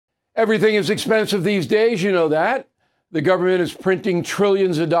Everything is expensive these days, you know that. The government is printing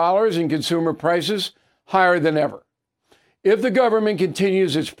trillions of dollars and consumer prices higher than ever. If the government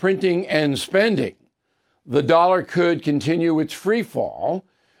continues its printing and spending, the dollar could continue its free fall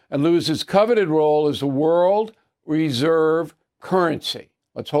and lose its coveted role as the world reserve currency.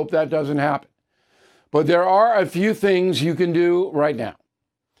 Let's hope that doesn't happen. But there are a few things you can do right now.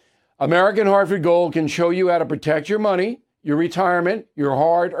 American Hartford Gold can show you how to protect your money, your retirement, your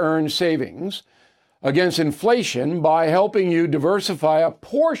hard-earned savings against inflation by helping you diversify a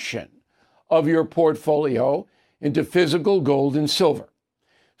portion of your portfolio into physical gold and silver.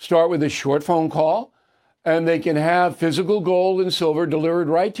 Start with a short phone call, and they can have physical gold and silver delivered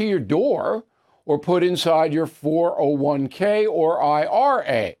right to your door or put inside your 401k or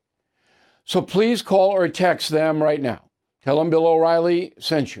IRA. So please call or text them right now. Tell them Bill O'Reilly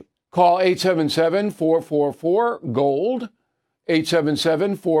sent you. Call 877-444-GOLD,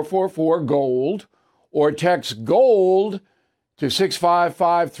 877-444-GOLD, or text GOLD to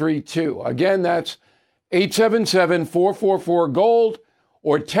 65532. Again, that's 877-444-GOLD,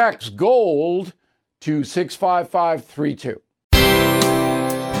 or text GOLD to 65532.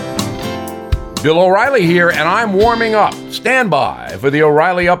 Bill O'Reilly here, and I'm warming up. Stand by for the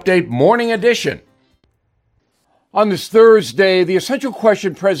O'Reilly Update Morning Edition. On this Thursday, the essential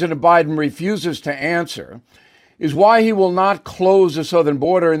question President Biden refuses to answer is why he will not close the southern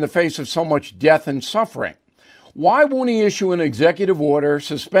border in the face of so much death and suffering. Why won't he issue an executive order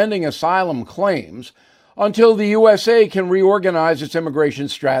suspending asylum claims until the USA can reorganize its immigration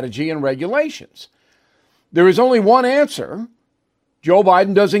strategy and regulations? There is only one answer. Joe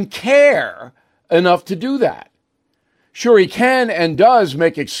Biden doesn't care enough to do that. Sure, he can and does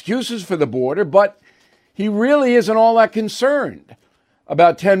make excuses for the border, but he really isn't all that concerned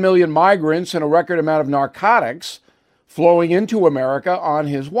about 10 million migrants and a record amount of narcotics flowing into America on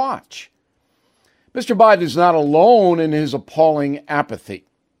his watch. Mr. Biden is not alone in his appalling apathy.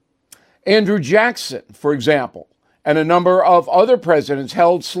 Andrew Jackson, for example, and a number of other presidents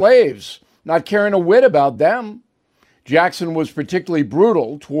held slaves, not caring a whit about them. Jackson was particularly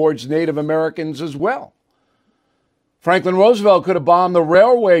brutal towards Native Americans as well. Franklin Roosevelt could have bombed the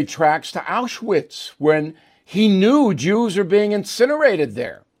railway tracks to Auschwitz when he knew Jews were being incinerated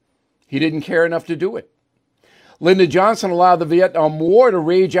there. He didn't care enough to do it. Lyndon Johnson allowed the Vietnam War to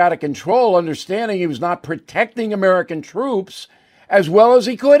rage out of control, understanding he was not protecting American troops as well as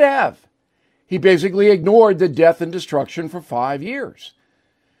he could have. He basically ignored the death and destruction for 5 years.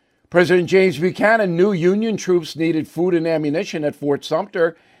 President James Buchanan knew Union troops needed food and ammunition at Fort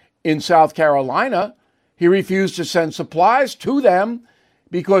Sumter in South Carolina. He refused to send supplies to them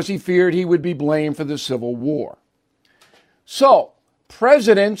because he feared he would be blamed for the Civil War. So,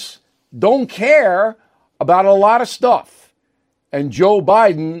 presidents don't care about a lot of stuff, and Joe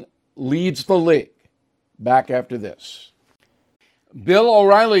Biden leads the league. Back after this. Bill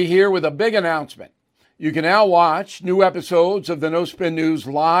O'Reilly here with a big announcement. You can now watch new episodes of the No Spin News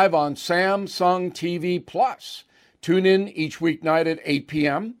live on Samsung TV Plus. Tune in each weeknight at 8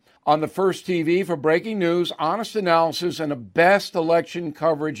 p.m. on the First TV for breaking news, honest analysis, and the best election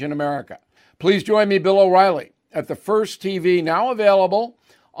coverage in America. Please join me, Bill O'Reilly, at the First TV, now available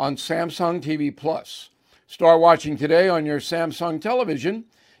on Samsung TV Plus. Start watching today on your Samsung television,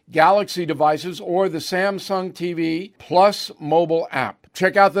 Galaxy devices, or the Samsung TV Plus mobile app.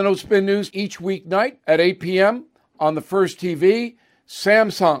 Check out the No Spin News each weeknight at 8 p.m. on the First TV,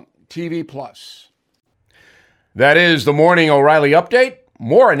 Samsung TV Plus. That is the Morning O'Reilly Update.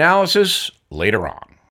 More analysis later on.